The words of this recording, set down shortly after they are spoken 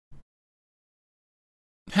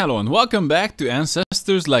Hello and welcome back to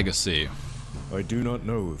Ancestors Legacy. I do not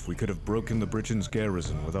know if we could have broken the Britain's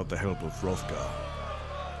garrison without the help of Hrothgar.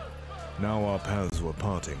 Now our paths were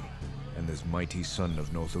parting, and this mighty son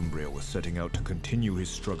of Northumbria was setting out to continue his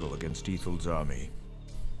struggle against Ethel's army.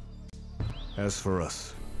 As for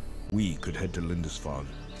us, we could head to Lindisfarne.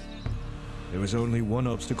 There was only one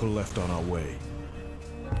obstacle left on our way.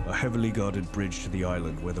 A heavily guarded bridge to the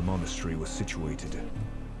island where the monastery was situated.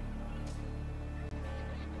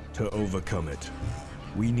 To overcome it,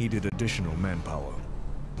 we needed additional manpower.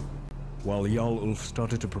 While Jarl Ulf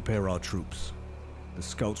started to prepare our troops, the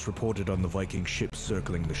scouts reported on the Viking ships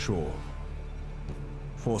circling the shore.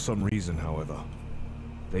 For some reason, however,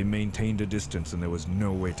 they maintained a distance and there was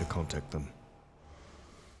no way to contact them.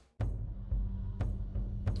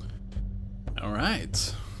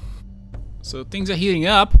 Alright. So things are heating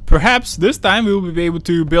up. Perhaps this time we will be able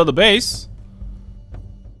to build a base.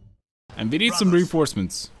 And we need some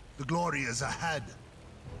reinforcements. The glory is ahead.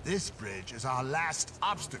 This bridge is our last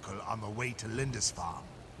obstacle on the way to Lindisfarne.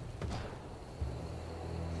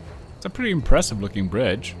 It's a pretty impressive looking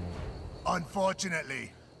bridge.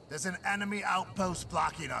 Unfortunately, there's an enemy outpost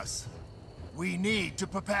blocking us. We need to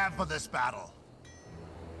prepare for this battle.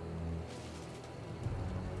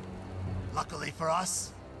 Luckily for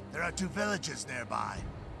us, there are two villages nearby.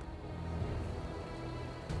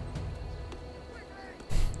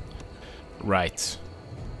 Right.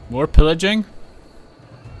 More pillaging?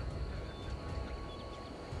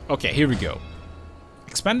 Okay, here we go.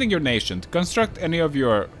 Expanding your nation. To construct any of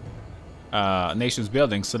your nation's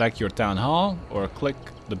buildings, select your town hall or click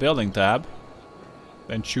the building tab.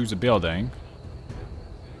 Then choose a building.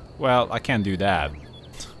 Well, I can't do that.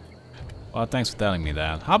 Well, thanks for telling me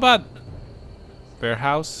that. How about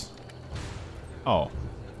warehouse? Oh.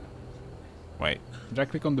 Wait, did I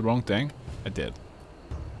click on the wrong thing? I did.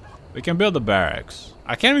 We can build a barracks.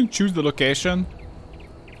 I can't even choose the location.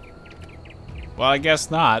 Well, I guess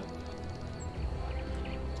not.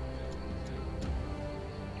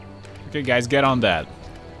 Okay, guys, get on that.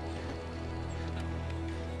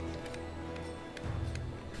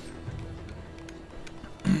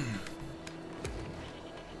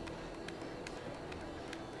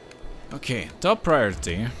 Okay, top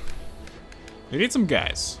priority. We need some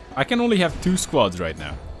guys. I can only have 2 squads right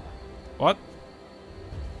now. What?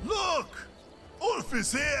 Look! Ulf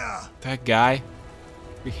is here! That guy.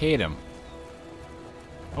 We hate him.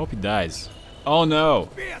 I hope he dies. Oh no!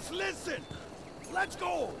 Yes, listen! Let's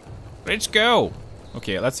go! Let's go!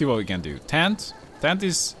 Okay, let's see what we can do. Tent. Tent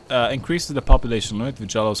is increases the population limit,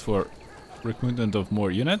 which allows for recruitment of more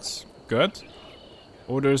units. Good.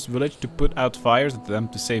 Orders village to put out fires,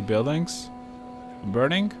 attempt to save buildings from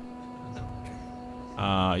burning.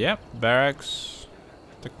 Yeah, barracks.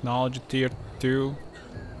 Technology tier 2.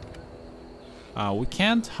 We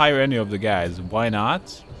can't hire any of the guys. Why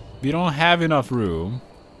not? We don't have enough room.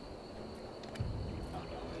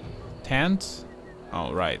 Tent.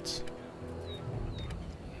 All right.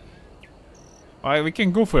 Alright, we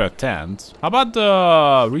can go for a tent. How about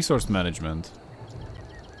the resource management?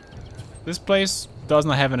 This place does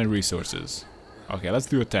not have any resources. Okay, let's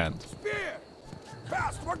do a tent. Spear!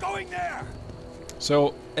 Fast, we're going there!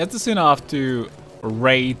 So, it is enough to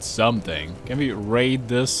raid something. Can we raid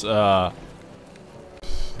this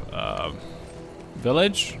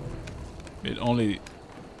village with only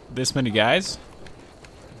this many guys?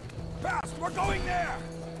 Fast, we're going there!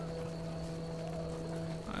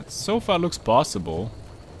 So far looks possible.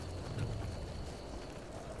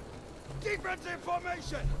 Defensive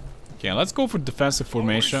formation! Okay, let's go for defensive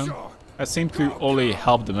formation. That seems to only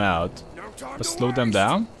help them out, but slow them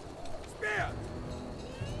down. Spear!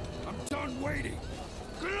 I'm done waiting.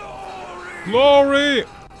 Glory! Glory!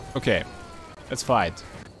 Okay, let's fight.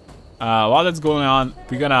 While that's going on,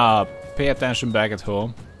 we're gonna pay attention back at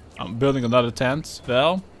home. I'm building another tent.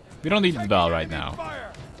 Well, we don't need the bell right now.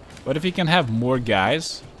 But if we can have more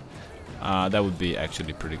guys, that would be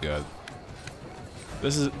actually pretty good.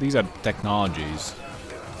 These are technologies.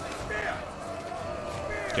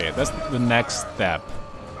 Okay, that's the next step.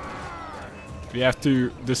 We have to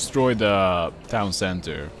destroy the town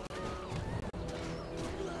center.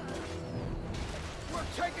 We're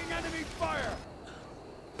taking enemy fire!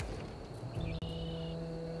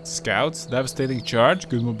 Scouts, devastating charge,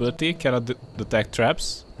 good mobility, cannot detect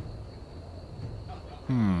traps.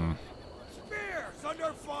 Spears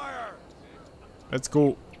under fire! Let's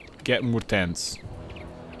go get more tents.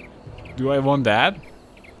 Do I want that?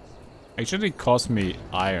 Actually, it cost me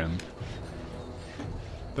iron.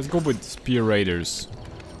 Let's go with spear raiders.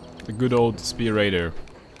 The good old spear raider.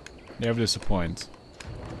 Never disappoint.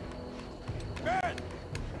 Men!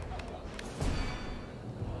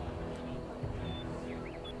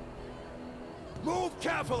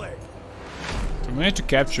 carefully. So we managed to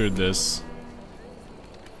capture this.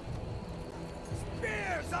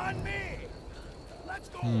 Spears on me. Let's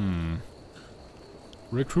go.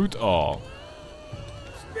 Recruit all.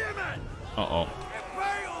 Spearmen. Uh-oh.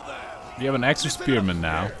 Impale them. We have an extra spearman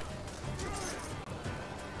now.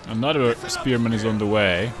 Another spearman is on the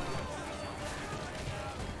way.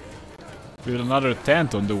 With another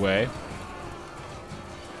tent on the way.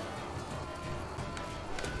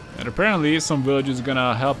 And apparently some village is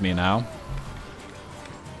gonna help me now.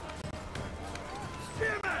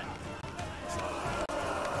 Spearmen.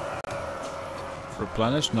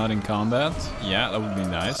 Replenish, not in combat. Yeah, that would be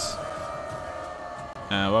nice.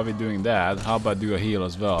 And while we're doing that, how about do a heal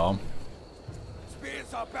as well?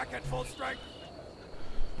 Spears are back at full strength.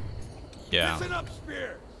 Yeah. Listen up,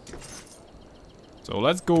 spears. So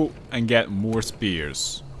let's go and get more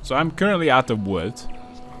spears. So I'm currently out of wood.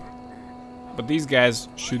 But these guys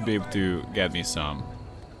should be able to get me some.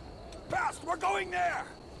 Fast, we're going there.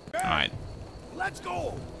 Alright. Let's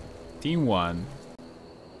go. Team 1.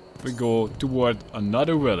 We go toward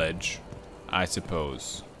another village, I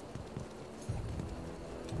suppose.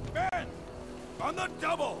 Men, on the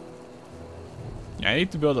double. Yeah, I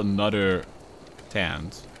need to build another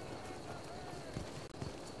tent.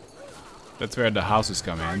 That's where the houses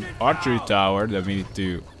come in. Archery tower that we need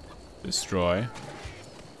to destroy.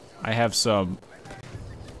 I have some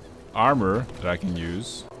armor that I can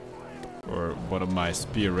use. Or one of my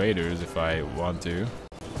spear raiders if I want to.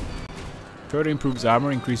 Further improves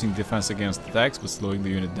armor, increasing defense against attacks but slowing the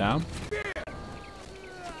unit down.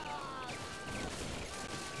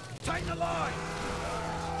 Tighten the line.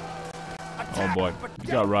 Oh boy, we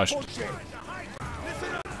got rushed. Listen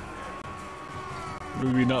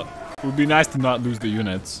up. Would be nice to not lose the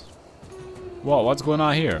units. Whoa, what's going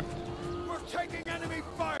on here? We're taking enemy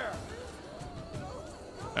fire.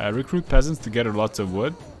 Recruit peasants to gather lots of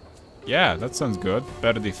wood. Yeah, that sounds good.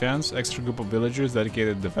 Better defense, extra group of villagers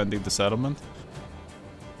dedicated to defending the settlement.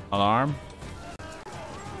 Alarm.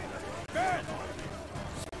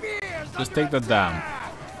 Just take that down.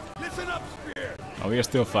 Listen up, spear. Oh, we are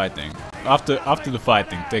still fighting. After the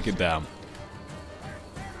fighting, take it down.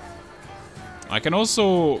 I can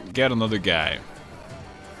also get another guy.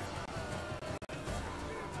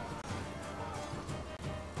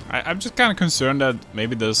 I'm just kind of concerned that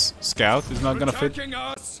maybe this scout is not gonna fit.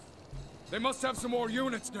 Us. They must have some more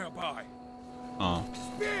units nearby. Oh,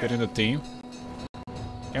 fit in the team.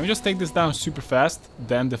 Can we just take this down super fast,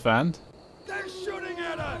 then defend? They're shooting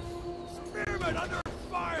at us. Spearmen under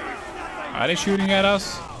fire. Are they shooting at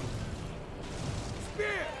us? Spear.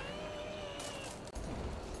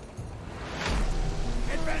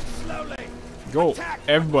 Advance slowly. Go, Attack.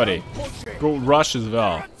 everybody. Pushing. Go rush as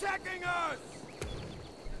well. They're attacking us.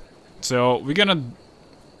 So we're gonna.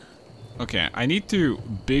 Okay, I need to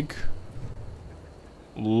big.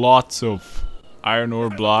 Lots of iron ore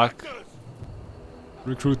block.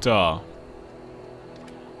 Recruiter.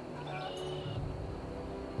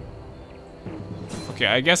 Okay,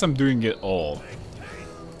 I guess I'm doing it all.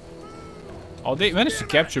 Oh, they managed to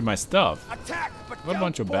capture my stuff. Attack, but What a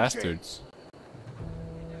bunch of don't push it. bastards.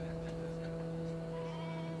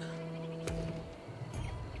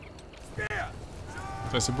 Spear.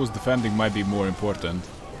 So I suppose defending might be more important.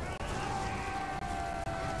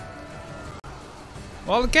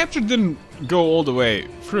 Well, the capture didn't go all the way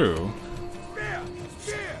through. Spear.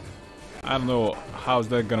 Spear. I don't know how's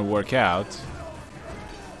that gonna work out.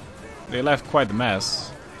 They left quite a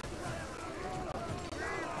mess.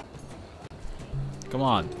 Come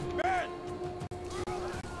on. Men.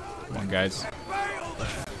 Come on, guys. Fail them.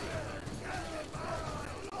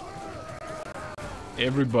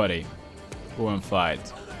 Everybody, go and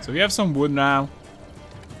fight. So we have some wood now.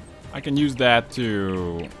 I can use that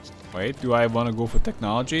to... Wait, do I want to go for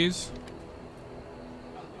technologies?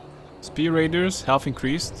 Spear Raiders, health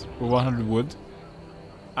increased for 100 wood.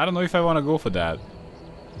 I don't know if I want to go for that.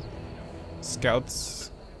 Scouts.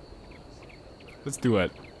 Let's do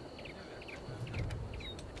it.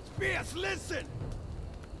 Spears, listen.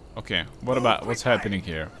 Okay, what about what's happening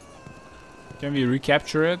here? Can we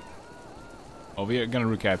recapture it? Oh, we are gonna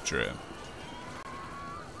recapture it.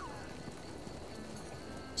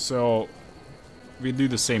 So we do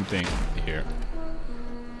the same thing here.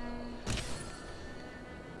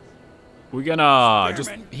 We're gonna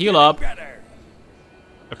just heal up. Better.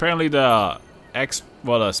 Apparently the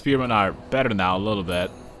spearmen are better now a little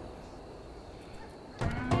bit.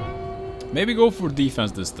 Maybe go for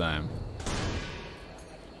defense this time.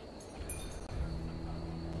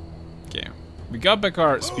 Okay, we got back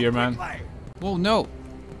our spearman. Whoa, no!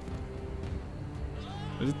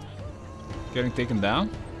 Is it getting taken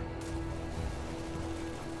down?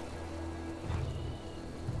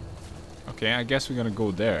 Okay, I guess we're gonna go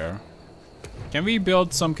there. Can we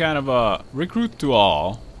build some kind of a recruit to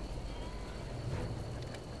all?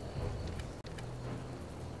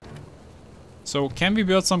 So can we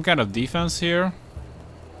build some kind of defense here?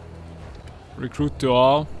 Recruit to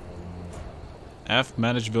all. F,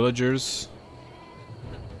 manage villagers.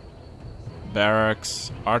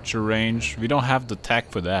 Barracks, archer range. We don't have the tech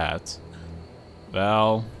for that.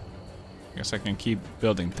 Well, I guess I can keep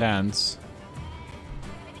building tents.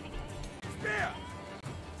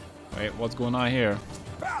 Wait, what's going on here?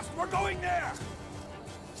 Fast, we're going there.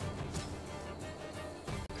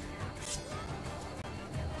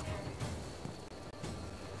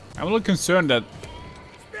 I'm a little concerned that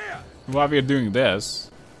while we're doing this,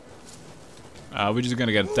 we're just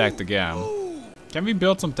gonna get attacked again. Can we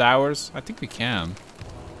build some towers? I think we can.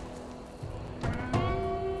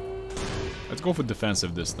 Let's go for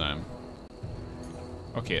defensive this time.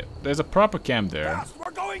 Okay, there's a proper camp there. Fast,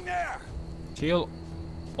 we're going there. Kill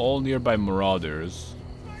all nearby marauders.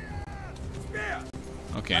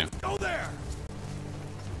 Okay. Let's go there.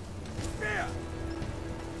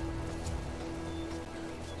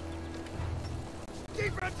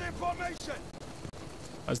 Defensive formation.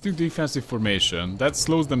 Let's do defensive formation. That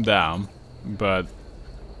slows them down, but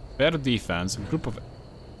better defense. A group of...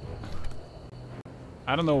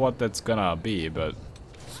 I don't know what that's gonna be, but...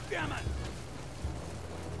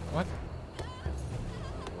 What?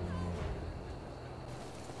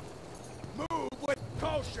 Move with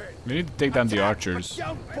caution. We need to take down the archers.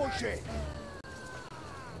 Don't push it.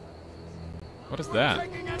 What is that?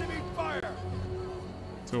 Taking enemy fire.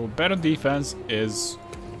 So better defense is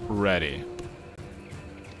ready.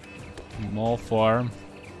 Mall farm.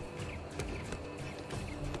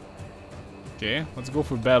 Okay, let's go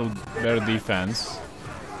for better defense.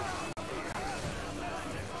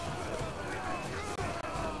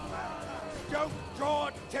 Don't draw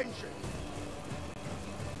attention.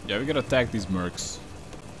 Yeah, we gotta attack these mercs.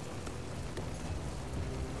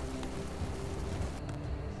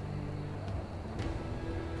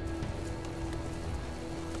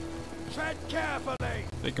 Tread carefully.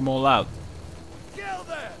 Take them all out. Kill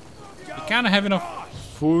them. We kinda have enough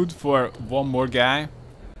food for one more guy. At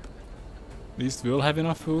least we'll have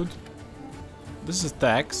enough food. This is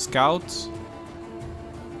tech, scouts,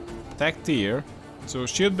 tech tier. So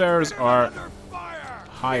shield bearers are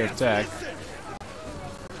higher tech.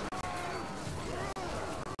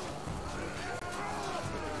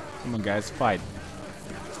 Come on guys, fight.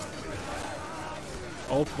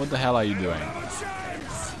 Oh, what the hell are you doing?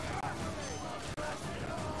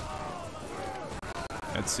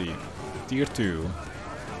 Let's see. Tier 2.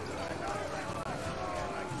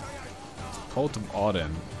 Cult of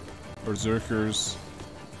Odin. Berserkers.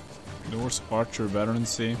 Norse Archer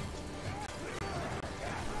Veterancy.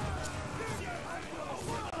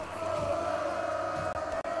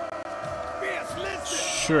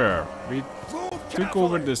 Sure, we took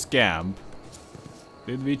over this camp.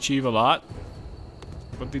 Did we achieve a lot?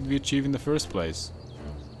 What did we achieve in the first place?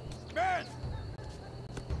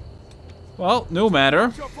 Well, no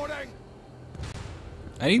matter.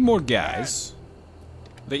 I need more guys.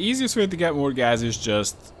 The easiest way to get more guys is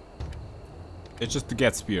just to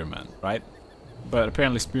get spearmen, right? But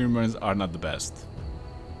apparently spearmen are not the best.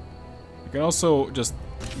 You can also just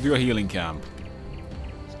do a healing camp.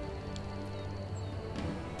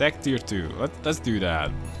 Tech tier 2. Let's do that.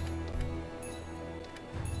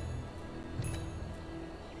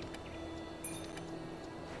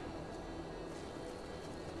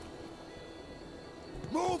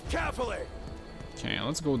 Move carefully. Okay,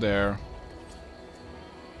 let's go there.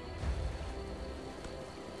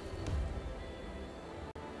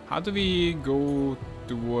 How do we go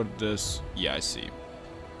toward this? Yeah, I see.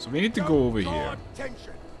 So we need to go over here.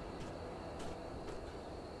 Attention.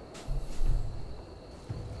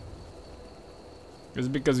 Is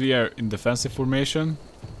it because we are in defensive formation?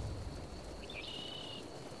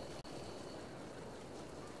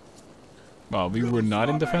 Well, we were not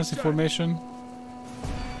in defensive formation.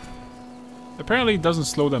 Apparently it doesn't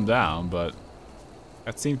slow them down, but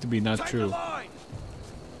that seemed to be not true.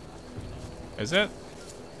 Is it?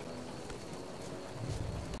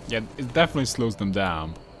 Yeah, it definitely slows them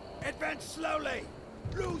down. Advance slowly.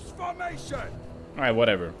 Lose formation. Alright,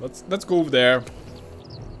 whatever. Let's go over there.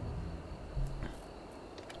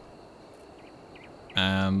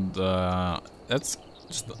 And let's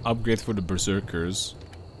just upgrade for the berserkers.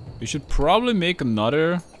 We should probably make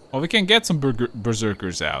another. Oh, we can get some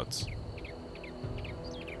berserkers out.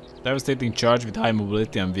 Devastating charge with high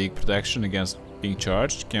mobility and weak protection against being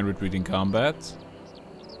charged. Can retreat in combat.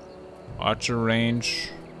 Archer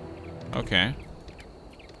range. Okay.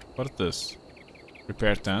 What is this?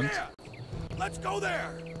 Repair tent. Let's go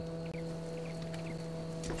there.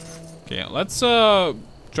 Okay, let's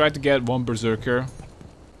try to get one berserker.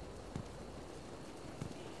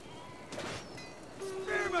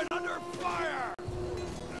 Spearmen under fire.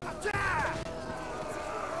 Attack!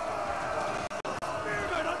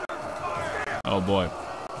 Spearmen under fire. Oh boy.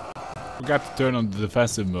 Forgot to turn on the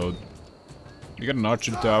defensive mode. We got an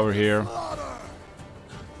archer tower here.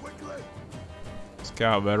 Quickly.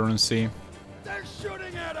 Scout veterancy. They're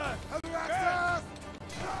shooting at us. Heavy access.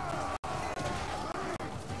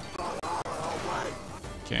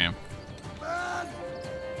 Okay. Man.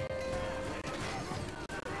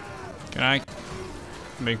 Can I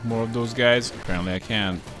make more of those guys? Apparently I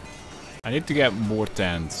can. I need to get more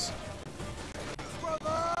tents.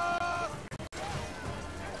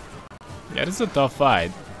 Yeah, this is a tough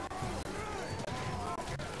fight.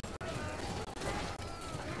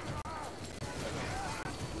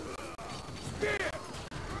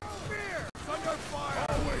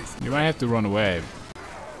 You might have to run away.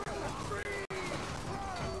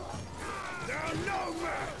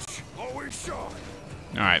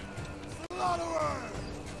 Alright.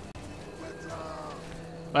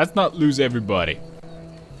 Let's not lose everybody.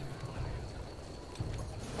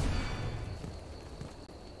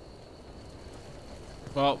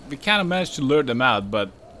 Well, we kind of managed to lure them out,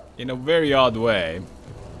 but in a very odd way.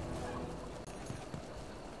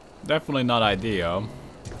 Definitely not ideal.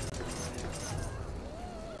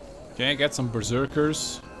 Okay, get some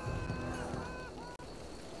berserkers.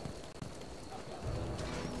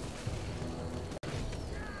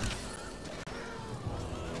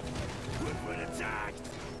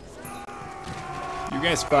 You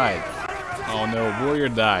guys fight. Oh no, warrior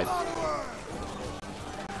died.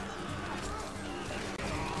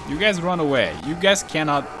 You guys run away. You guys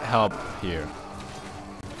cannot help here.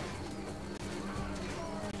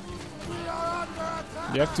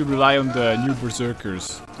 You have to rely on the new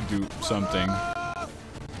berserkers to do something.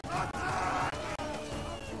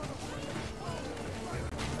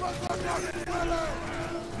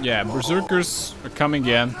 Yeah, berserkers are coming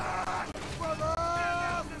in.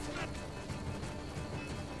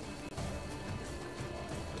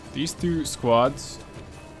 These two squads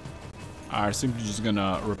are simply just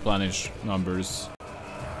gonna replenish numbers.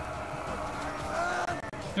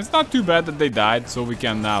 It's not too bad that they died, so we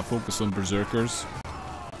can now focus on berserkers.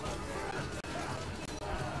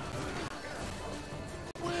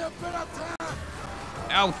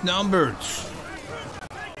 Outnumbered!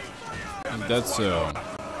 And that's so.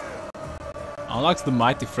 Unlocks the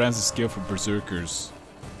Mighty Francis skill for berserkers.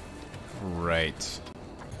 Right.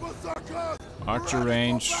 Archer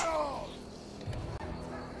range.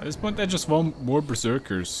 At this point I just want more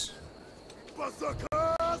berserkers.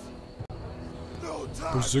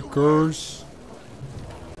 Berserkers.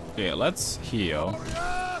 Okay, let's heal.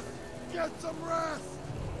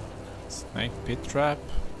 Snake pit trap.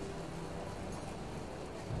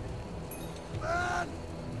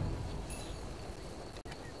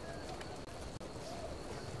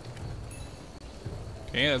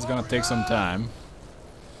 Okay, that's gonna take some time.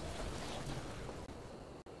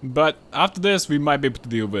 But after this, we might be able to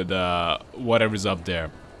deal with whatever's up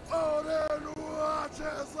there. Are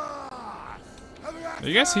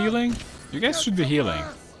you guys healing? You guys should be healing.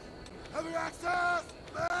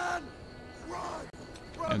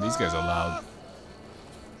 And these guys are loud.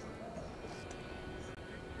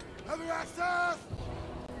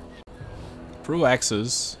 Pro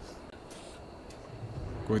axes.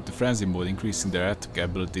 Going to frenzy mode, increasing their attack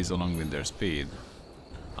abilities along with their speed.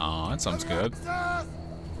 Oh, that sounds good.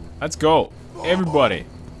 Let's go, everybody.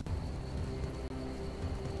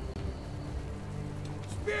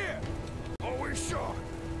 Spear! Always sharp.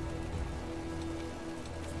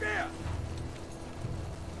 Spear!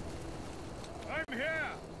 I'm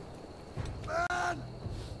here. Man!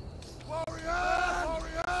 Warriors!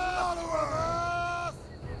 Warriors!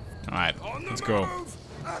 Alright, let's go.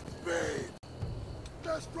 At speed!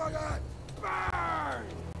 Destroy it! Burn!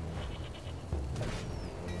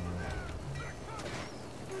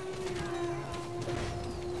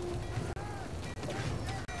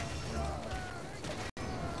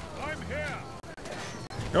 I'm here!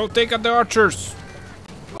 Go take out the archers!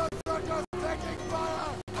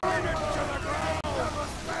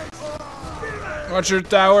 Archer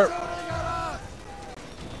tower!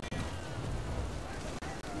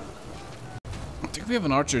 I think we have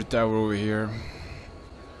an archer tower over here.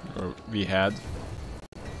 Or we had.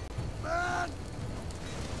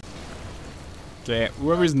 Okay,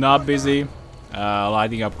 whoever's not busy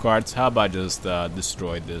lighting up cards, how about just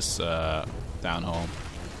destroy this town hall?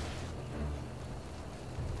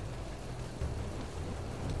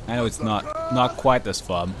 I know it's not quite as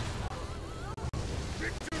fun.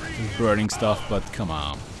 burning stuff, but come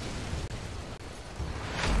on.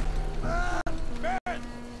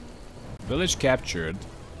 Village captured.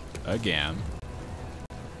 Again.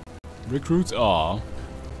 Recruits all.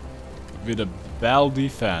 With a better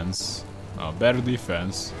defense. Better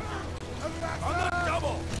defense.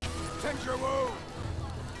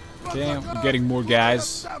 Okay, we're getting more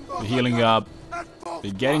guys. We're healing up.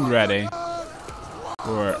 We're getting ready.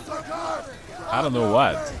 For I don't know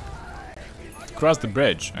what. Cross the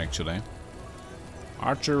bridge, actually.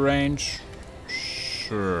 Archer range.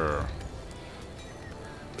 Sure.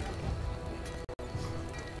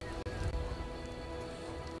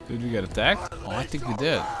 Did we get attacked? Oh, I think we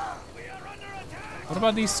did. What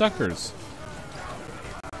about these suckers?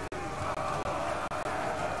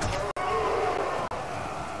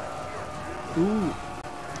 Ooh.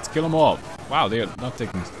 Let's kill them all. Wow, they're not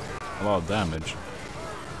taking a lot of damage.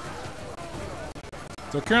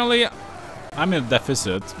 So currently, I'm in a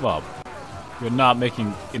deficit. Well, we're not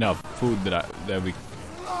making enough food that we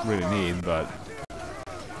really need, but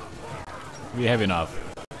we have enough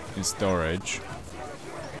in storage.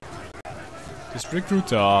 Just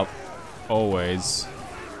recruit up, always.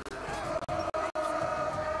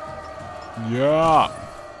 Yeah.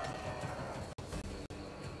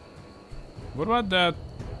 What about that?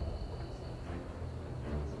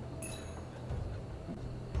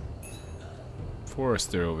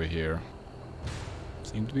 Forester over here.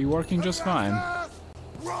 Seem to be working just fine.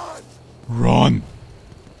 Run!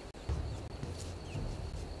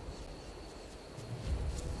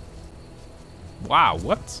 Wow,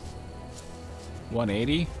 what?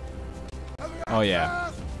 180? Oh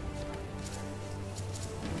yeah.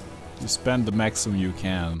 You spend the maximum you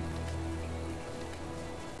can.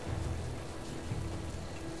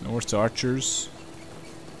 North archers.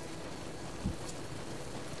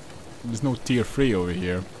 There's no tier 3 over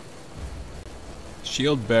here.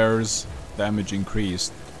 Shield bearers, damage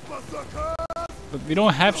increased. But we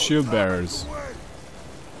don't have shield bearers.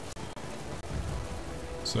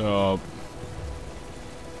 So...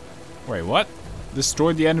 Wait, what?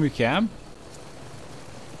 Destroy the enemy camp?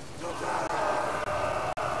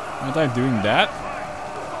 Aren't I doing that?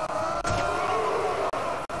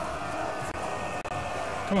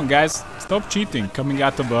 Come on guys, stop cheating, coming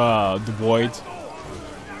out of the void.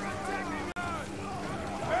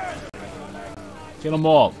 Kill them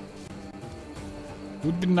all.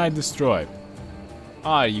 Who didn't I destroy?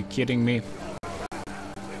 Are you kidding me?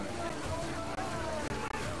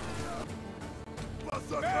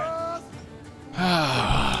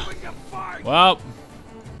 Well,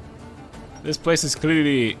 this place is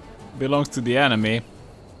clearly belongs to the enemy.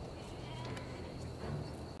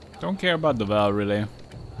 Don't care about the Val really.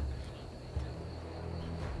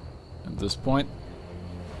 At this point.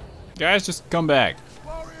 Guys, just come back.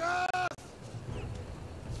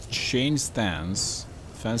 Change stance.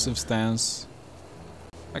 Defensive stance.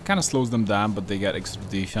 That kind of slows them down, but they get extra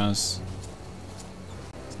defense.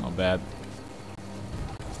 It's not bad.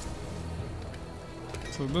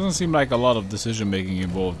 So it doesn't seem like a lot of decision making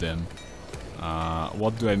involved in.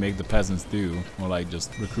 What do I make the peasants do? More like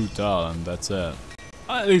just recruit all and that's it.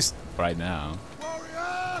 At least right now.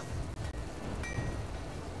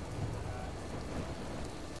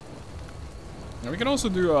 Now we can also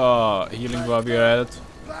do healing while we're at it.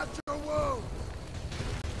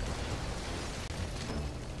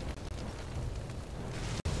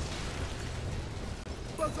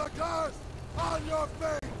 On your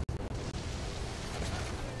face!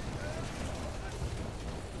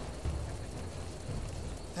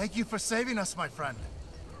 Thank you for saving us, my friend.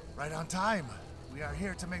 Right on time. We are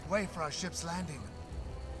here to make way for our ship's landing.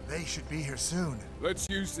 They should be here soon. Let's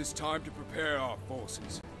use this time to prepare our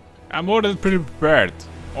forces. I'm more than pretty prepared.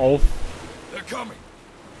 Oh. They're coming.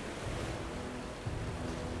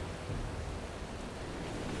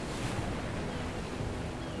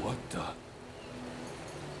 What the?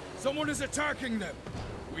 Someone is attacking them.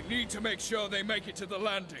 We need to make sure they make it to the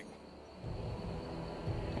landing.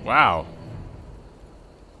 Wow.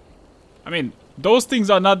 I mean, those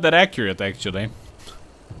things are not that accurate, actually.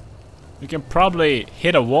 You can probably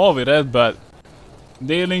hit a wall with it, but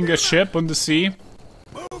nailing a ship on the sea,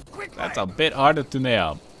 that's a bit harder to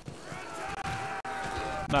nail.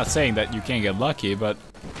 Not saying that you can't get lucky, but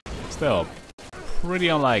still, pretty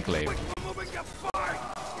unlikely.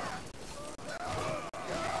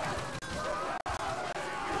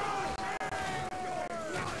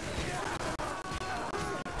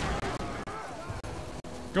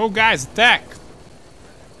 Go guys, attack!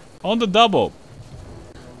 On the double.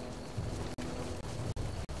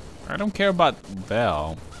 I don't care about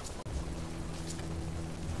Bell.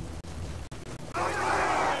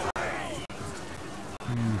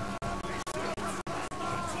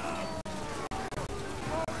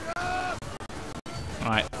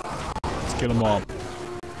 Alright, let's kill them all.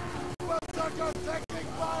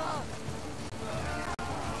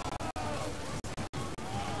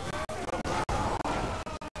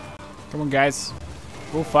 Come on, guys.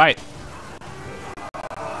 Go fight.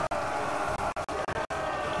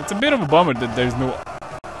 It's a bit of a bummer that there's no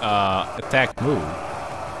attack move.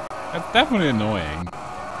 That's definitely annoying.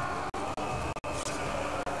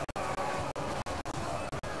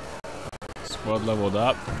 Squad leveled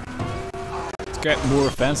up. Let's get more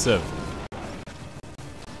offensive.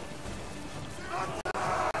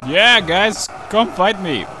 Yeah, guys, come fight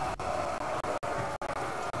me.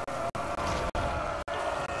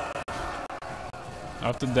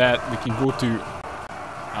 After that, we can go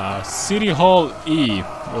to City Hall E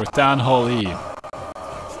or Town Hall E.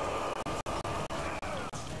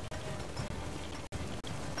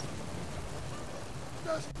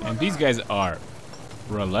 And these guys are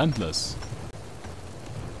relentless.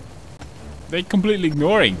 They're completely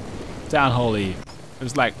ignoring Town Hall E.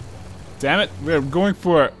 It's like, damn it, we're going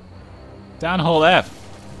for Town Hall F.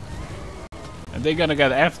 And they're gonna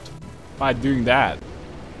get F'd by doing that.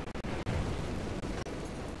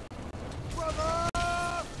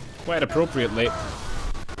 Quite appropriately.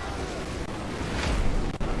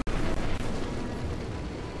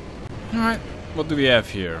 Alright, what do we have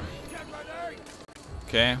here?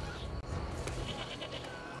 Okay.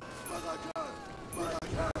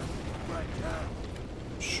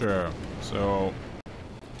 Sure, so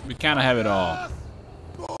we kind of have it all.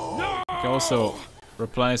 We can also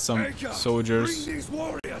replace some soldiers.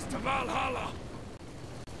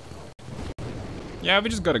 Yeah, we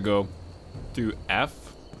just gotta go to F.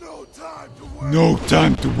 No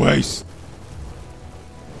time to waste.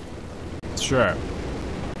 Sure.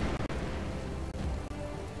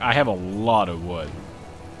 I have a lot of wood.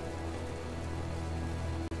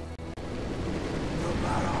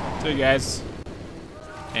 See you guys.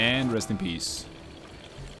 And rest in peace.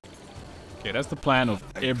 Okay, that's the plan of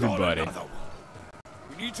everybody.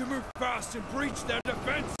 We need to move fast and breach their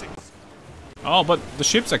defenses. Oh, but the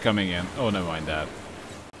ships are coming in. Oh, never mind that.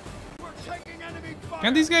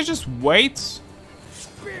 Can these guys just wait?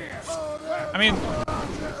 I mean...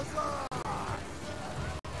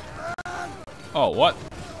 Oh, what?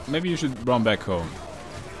 Maybe you should run back home.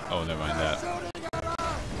 Oh, never mind that.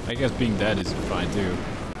 I guess being dead is fine too.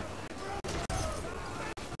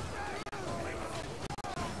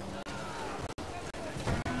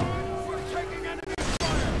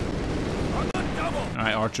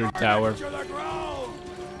 Alright, Archer Tower.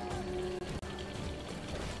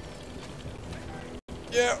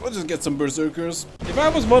 Yeah, we'll just get some berserkers. If I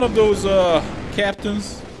was one of those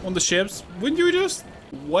captains on the ships, wouldn't you just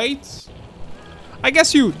wait? I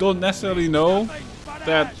guess you don't necessarily know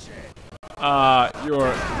that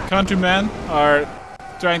your countrymen are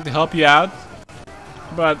trying to help you out,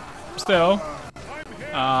 but still,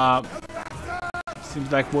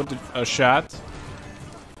 seems like worth a shot.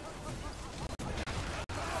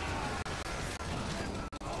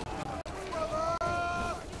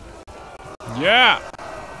 Yeah!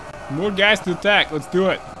 More guys to attack, let's do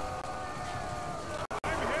it.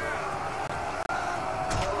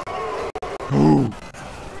 Ooh.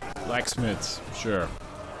 Blacksmiths, sure.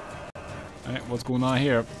 Alright, what's going on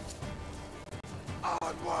here?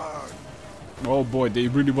 Oh boy, they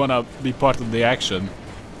really wanna be part of the action.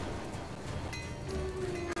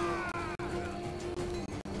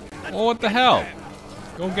 Oh, what the hell?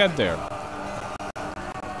 Go get there.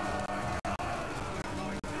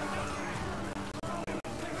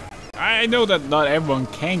 I know that not everyone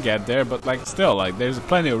can get there, but like still, like there's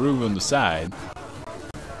plenty of room on the side.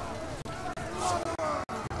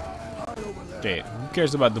 Okay, who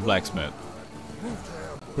cares about the blacksmith?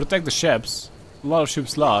 Protect the ships. A lot of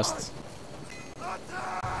ships lost.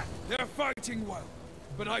 They're fighting well,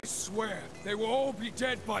 but I swear they will all be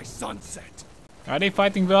dead by sunset. Are they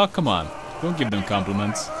fighting well? Come on, don't give them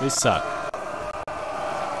compliments. They suck.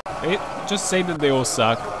 They just say that they all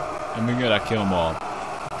suck, and we're gonna kill them all.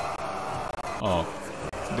 Oh,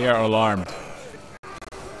 they are alarmed.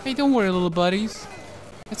 Hey, don't worry, little buddies.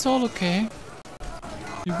 It's all okay.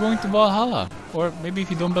 You're going to Valhalla. Or maybe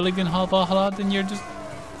if you don't believe in Valhalla, then you're just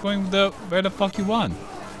going where the fuck you want.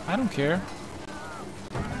 I don't care.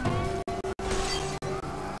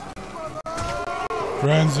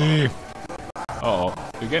 Frenzy! Uh-oh,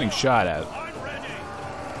 you're getting shot at.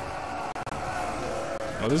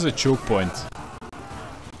 Oh, this is a choke point.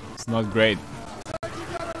 It's not great.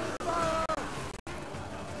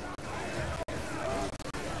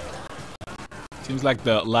 Seems like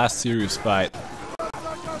the last serious fight.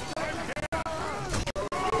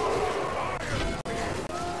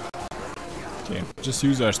 Okay, just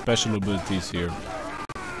use our special abilities here.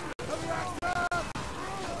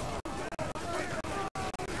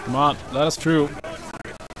 Come on, let us through.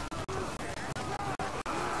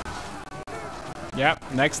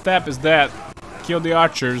 Yep, next step is that. Kill the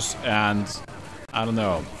archers and... I don't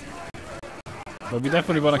know. But we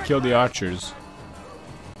definitely want to kill the archers.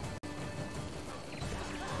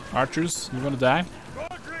 Archers, you want to die?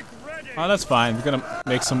 Oh, that's fine. We're gonna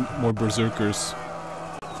make some more berserkers.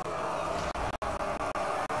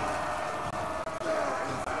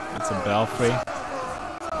 That's a belfry.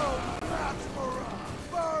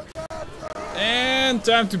 And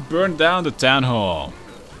time to burn down the town hall.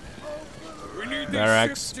 We need these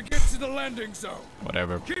Barracks. ships to get to the landing zone.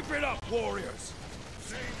 Whatever. Keep it up, warriors.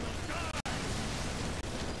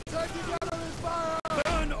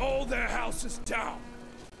 Burn all their houses down.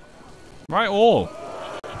 Why all?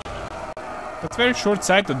 That's very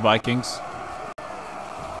short-sighted, Vikings.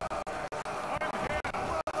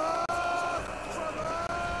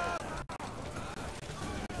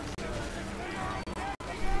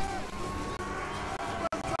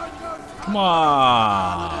 Come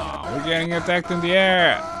on! We're getting attacked in the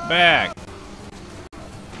air! Back!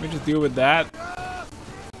 Let me just deal with that.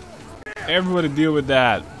 Everybody deal with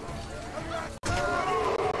that.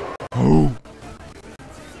 Oh!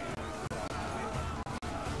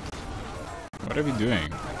 What are we doing?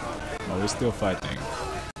 Oh, we're still fighting.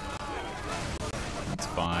 That's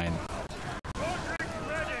fine.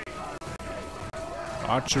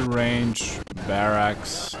 Archer range,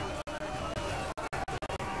 barracks.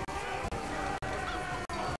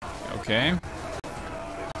 Okay.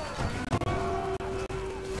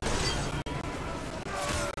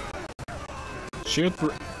 Shield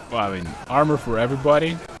for... well, I mean, armor for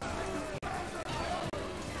everybody.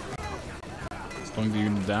 Slowing the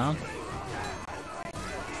unit down.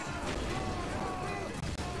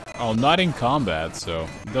 Oh, not in combat, so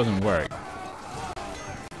it doesn't work.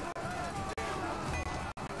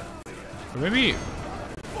 Or maybe...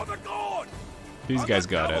 these guys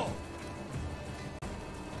got it.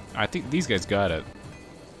 I think these guys got it.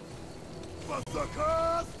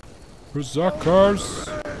 Berserkers!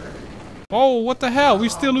 Oh, what the hell? We're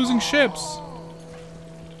still losing ships.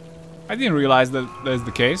 I didn't realize that that's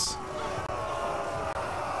the case.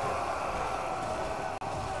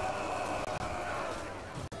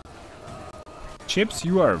 Chips,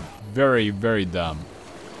 you are very, very dumb.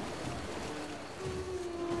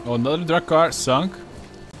 Oh, another Drakkar sunk.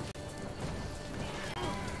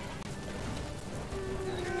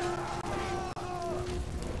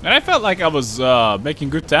 And I felt like I was making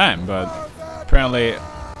good time, but apparently,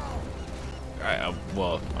 I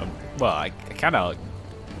kind of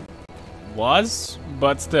was,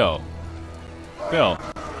 but still,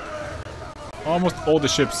 almost all the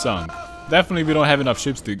ships sunk. Definitely, we don't have enough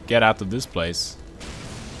ships to get out of this place.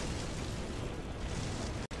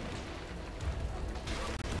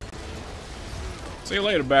 See you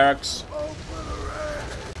later, barracks.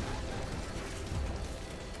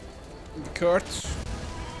 The carts.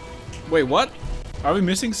 Wait, what? Are we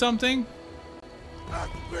missing something?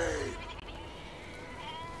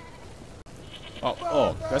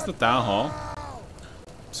 Oh, that's the town hall.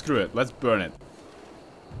 Screw it, let's burn it.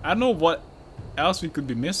 I don't know what else we could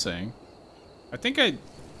be missing. I think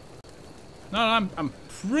I'm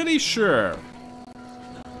pretty sure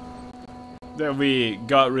that we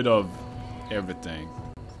got rid of everything.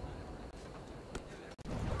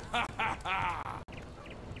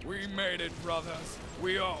 We made it, brothers.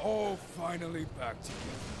 We are all finally back together.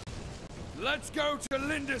 Let's go to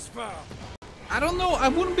Lindisfarne. I don't know, I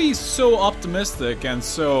wouldn't be so optimistic and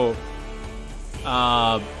so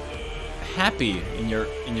happy in your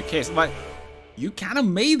case. Like, you kind of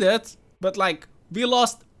made it, but like we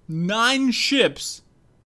lost 9 ships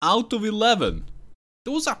out of 11.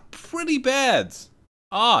 Those are pretty bad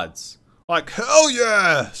odds. Like, hell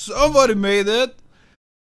yeah, somebody made it.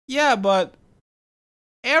 Yeah, but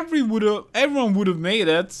everyone would have made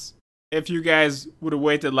it if you guys would have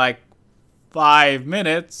waited like 5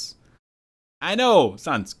 minutes. I know,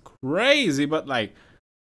 sounds crazy, but like,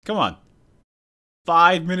 come on.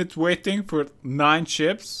 5 minutes waiting for 9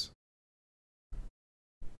 ships?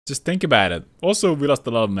 Just think about it. Also, we lost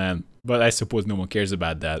a lot of men, but I suppose no one cares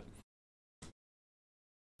about that.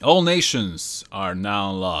 All nations are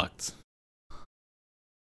now unlocked.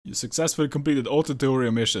 You successfully completed all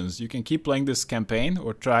tutorial missions. You can keep playing this campaign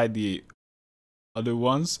or try the other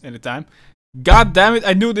ones anytime. God damn it,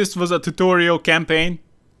 I knew this was a tutorial campaign.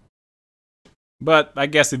 But I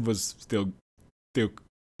guess it was still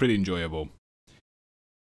pretty enjoyable.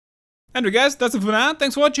 Anyway guys, that's it for now.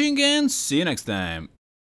 Thanks for watching and see you next time.